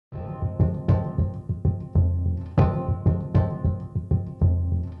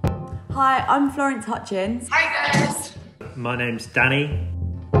Hi, I'm Florence Hutchings. Hi guys! My name's Danny.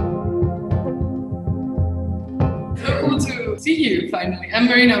 So cool to see you finally. I'm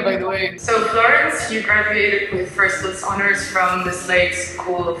Marina, by the way. So Florence, you graduated with first class honors from the Slade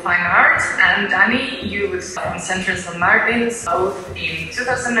School of Fine Arts, and Danny, you was from Central St. Martin's, both in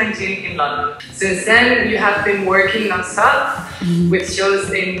 2019 in London. Since then, you have been working non-stop with shows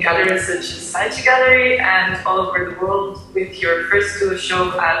in galleries such as SETAREH Gallery and all over the world, with your first duo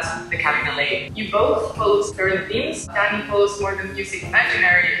show at the Cabinet. You both pose current themes. Danny poses more the music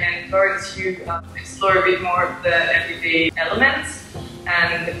imaginary, and Florence, you explore a bit more the everyday elements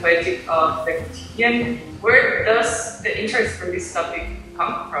and the poetic of the quotidian. Where does the interest for this topic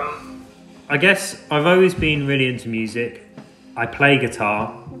come from? I guess I've always been really into music. I play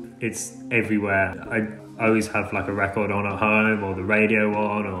guitar, it's everywhere. I always have like a record on at home or the radio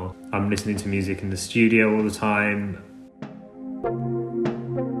on, or I'm listening to music in the studio all the time.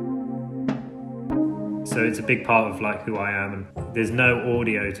 So it's a big part of like who I am, and there's no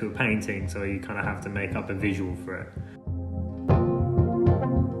audio to a painting, so you kind of have to make up a visual for it.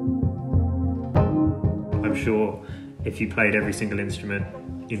 I'm sure if you played every single instrument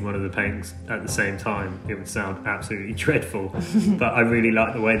in one of the paintings at the same time, it would sound absolutely dreadful. But I really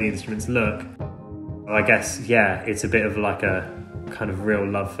like the way the instruments look. I guess, yeah, it's a bit of like a kind of real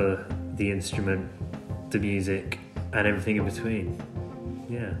love for the instrument, the music, and everything in between.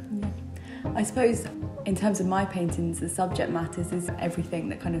 Yeah. I suppose in terms of my paintings, the subject matters is everything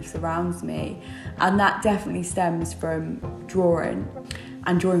that kind of surrounds me, and that definitely stems from drawing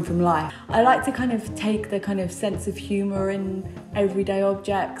and drawing from life. I like to kind of take the kind of sense of humour in everyday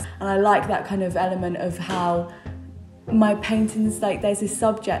objects, and I like that kind of element of how my paintings, like there's this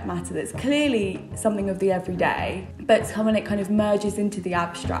subject matter that's clearly something of the everyday, but when it kind of merges into the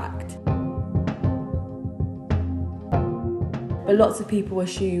abstract. But lots of people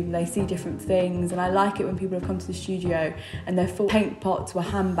assume they see different things, and I like it when people have come to the studio and they're full paint pots or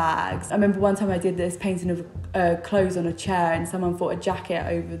handbags. I remember one time I did this painting of clothes on a chair, and someone thought a jacket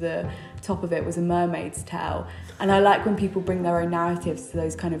over the top of it was a mermaid's tail. And I like when people bring their own narratives to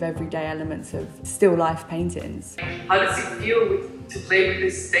those kind of everyday elements of still life paintings. How does it feel to play with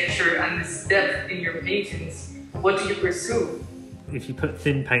this texture and this depth in your paintings? What do you pursue? If you put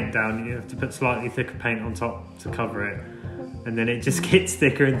thin paint down, you have to put slightly thicker paint on top to cover it. And then it just gets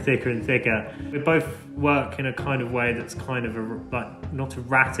thicker and thicker and thicker. We both work in a kind of way that's kind of like not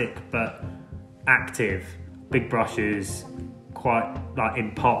erratic but active. Big brushes, quite like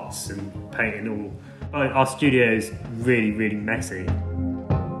in pots and painting all. Our studio's really, really messy. I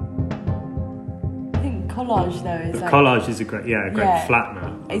think collage though is collage is a great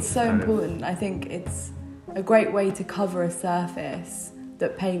flattener. It's so important. I think it's a great way to cover a surface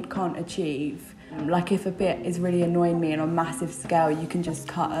that paint can't achieve. Like if a bit is really annoying me on a massive scale, you can just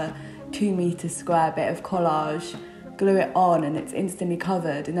cut a 2 metre square bit of collage, glue it on, and it's instantly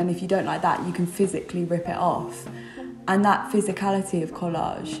covered. And then if you don't like that, you can physically rip it off. And that physicality of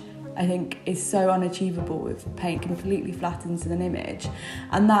collage, I think, is so unachievable with paint. Completely flattens an image.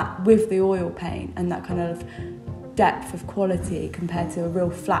 And that with the oil paint and that kind of depth of quality compared to a real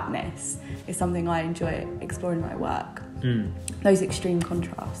flatness is something I enjoy exploring in my work. Those extreme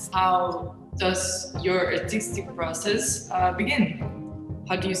contrasts. How does your artistic process begin?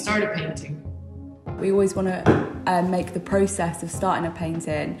 How do you start a painting? We always want to make the process of starting a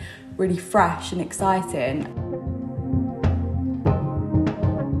painting really fresh and exciting.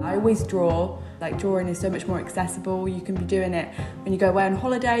 I always draw. Like, drawing is so much more accessible. You can be doing it when you go away on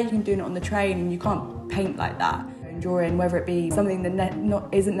holiday, you can be doing it on the train, and you can't paint like that. Drawing, whether it be something that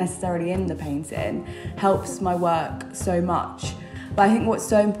isn't necessarily in the painting, helps my work so much. But I think what's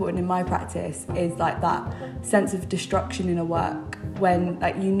so important in my practice is like that sense of destruction in a work, when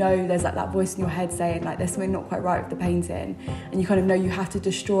like you know there's like that voice in your head saying like there's something not quite right with the painting, and you kind of know you have to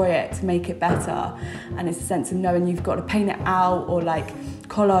destroy it to make it better. And it's a sense of knowing you've got to paint it out, or like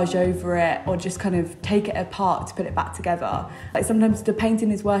collage over it, or just kind of take it apart to put it back together. Like sometimes the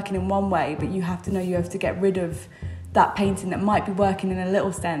painting is working in one way, but you have to know you have to get rid of that painting that might be working in a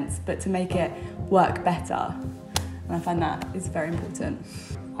little sense, but to make it work better. And I find that is very important.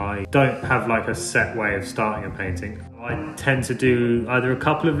 I don't have like a set way of starting a painting. I tend to do either a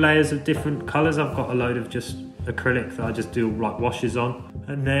couple of layers of different colours. I've got a load of just acrylic that I just do like washes on.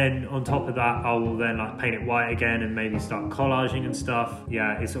 And then on top of that, I will then like paint it white again and maybe start collaging and stuff.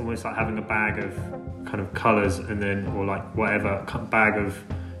 Yeah, it's almost like having a bag of kind of colours, and then, or like whatever, bag of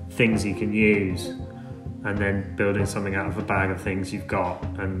things you can use, and then building something out of a bag of things you've got.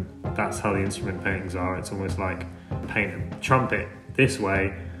 And that's how the instrument paintings are. It's almost like paint a trumpet this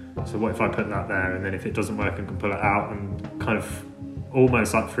way, so what if I put that there, and then if it doesn't work I can pull it out and kind of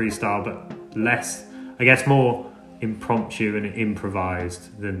almost like freestyle, but less, I guess, more impromptu and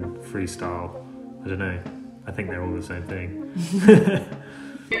improvised than freestyle. I don't know. I think they're all the same thing.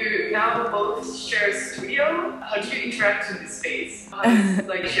 You now both share a studio. How do you interact in this space? How is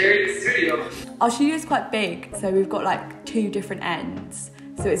like sharing a studio? Our studio is quite big, so we've got like 2 different ends.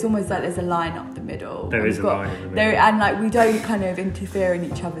 So it's almost like there's a line up the middle. There is a line in the middle. And like we don't kind of interfere in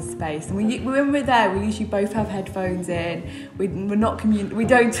each other's space. And when we're there, we usually both have headphones in. We're not we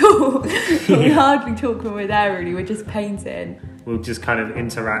don't talk. We hardly talk when we're there really. We're just painting. We'll just kind of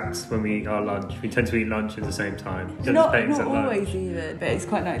interact when we eat our lunch. We tend to eat lunch at the same time. Not always even, but it's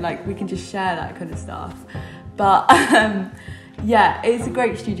quite nice. Like we can just share that kind of stuff. But yeah, it's a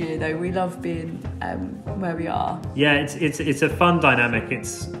great studio though. We love being where we are. Yeah, it's a fun dynamic.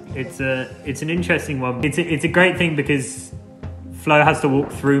 It's an interesting one. It's a great thing because Flo has to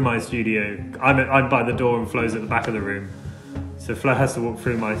walk through my studio. I'm by the door and Flo's at the back of the room. So Flo has to walk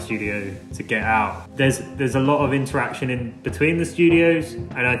through my studio to get out. There's a lot of interaction in between the studios,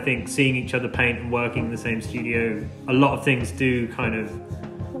 and I think seeing each other paint and working in the same studio, a lot of things do kind of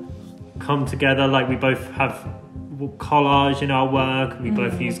come together. Like we both have collage in our work. We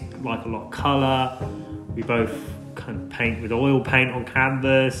both use like a lot of colour. We both kind of paint with oil paint on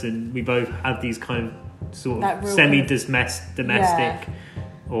canvas, and we both have these kind of sort of semi-domestic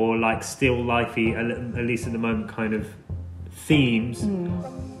or like still lifey, at least at the moment, kind of themes.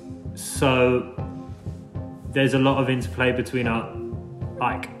 So there's a lot of interplay between our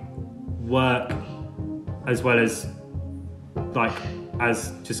like work as well as like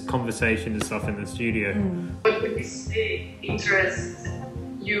as just conversation and stuff in the studio. What would you say interests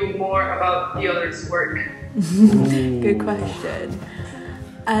you more about the other's work? Good question.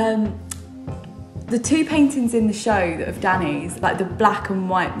 The 2 paintings in the show of Danny's, like the black and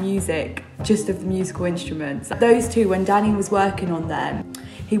white music, just of the musical instruments, those 2, when Danny was working on them,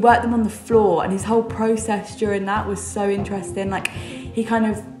 he worked them on the floor, and his whole process during that was so interesting. Like he kind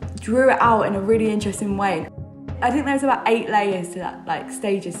of drew it out in a really interesting way. I think there was about 8 layers to that, like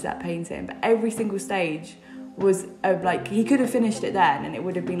stages to that painting, but every single stage was like, he could have finished it then and it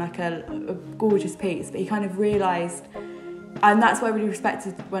would have been like a gorgeous piece, but he kind of realised, and that's what I really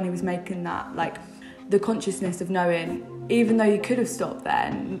respected when he was making that, like the consciousness of knowing, even though you could have stopped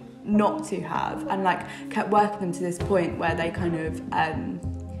then, not to have, and like kept working them to this point where they kind of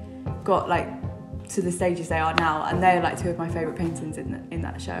got like to the stages they are now, and they're like 2 of my favourite paintings in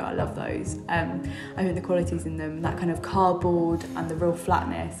that show. I love those. I think the qualities in them, that kind of cardboard and the real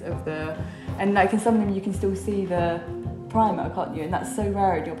flatness of and like in some of them you can still see the primer, can't you? And that's so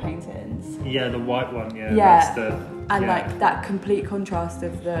rare in your paintings. Yeah, the white one, yeah. And like that complete contrast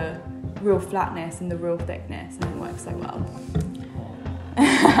of the real flatness and the real thickness, and it works so well.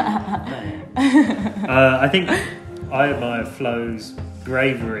 I think I admire Flo's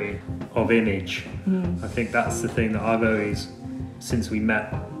bravery of image. I think that's the thing that I've always, since we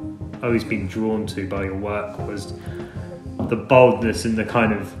met, always been drawn to by your work, was the boldness and the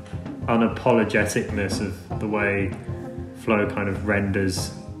kind of unapologeticness of the way Flo kind of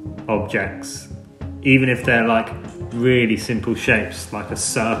renders objects, even if they're like really simple shapes, like a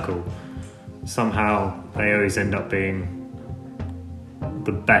circle. Somehow they always end up being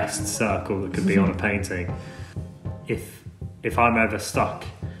the best circle that could be on a painting. If I'm ever stuck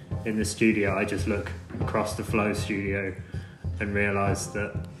in the studio, I just look across the Flo studio and realise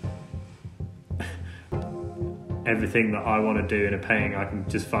that everything that I want to do in a painting, I can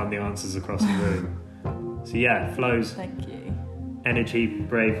just find the answers across the room. So yeah, Flo's Thank you. Energy,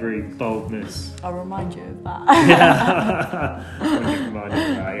 bravery, boldness. I'll remind you of that. Yeah. I'll remind you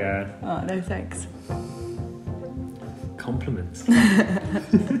of that, yeah. Oh, no thanks. Compliments.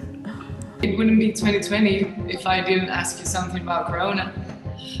 It wouldn't be 2020 if I didn't ask you something about Corona.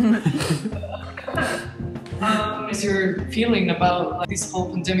 What is your feeling about like, this whole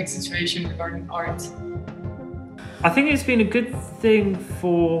pandemic situation regarding art? I think it's been a good thing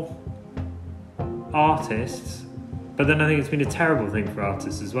for artists, but then I think it's been a terrible thing for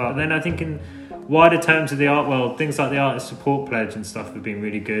artists as well. And then I think in wider terms of the art world, things like the Artist Support Pledge and stuff have been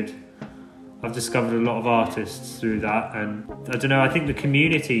really good. I've discovered a lot of artists through that, and I don't know, I think the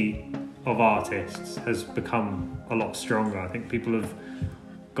community of artists has become a lot stronger. I think people have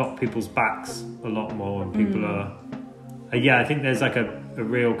got people's backs a lot more, and people are I think there's like a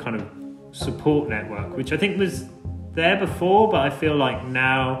real kind of support network, which I think was there before, but I feel like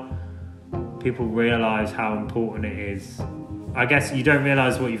now people realise how important it is. I guess you don't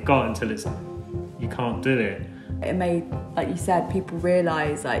realise what you've got until you can't do it. It made, like you said, people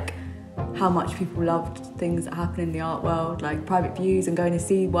realise like how much people loved things that happen in the art world, like private views and going to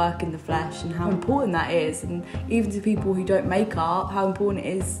see work in the flesh, and how important that is. And even to people who don't make art, how important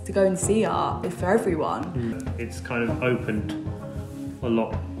it is to go and see art for everyone. It's kind of opened a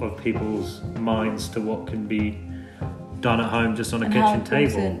lot of people's minds to what can be done at home just on a kitchen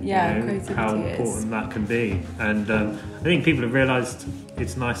table. Yeah, you know, how important that can be. And I think people have realised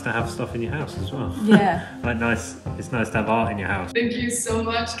it's nice to have stuff in your house as well. Yeah. It's nice to have art in your house. Thank you so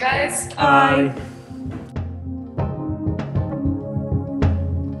much, guys. Bye.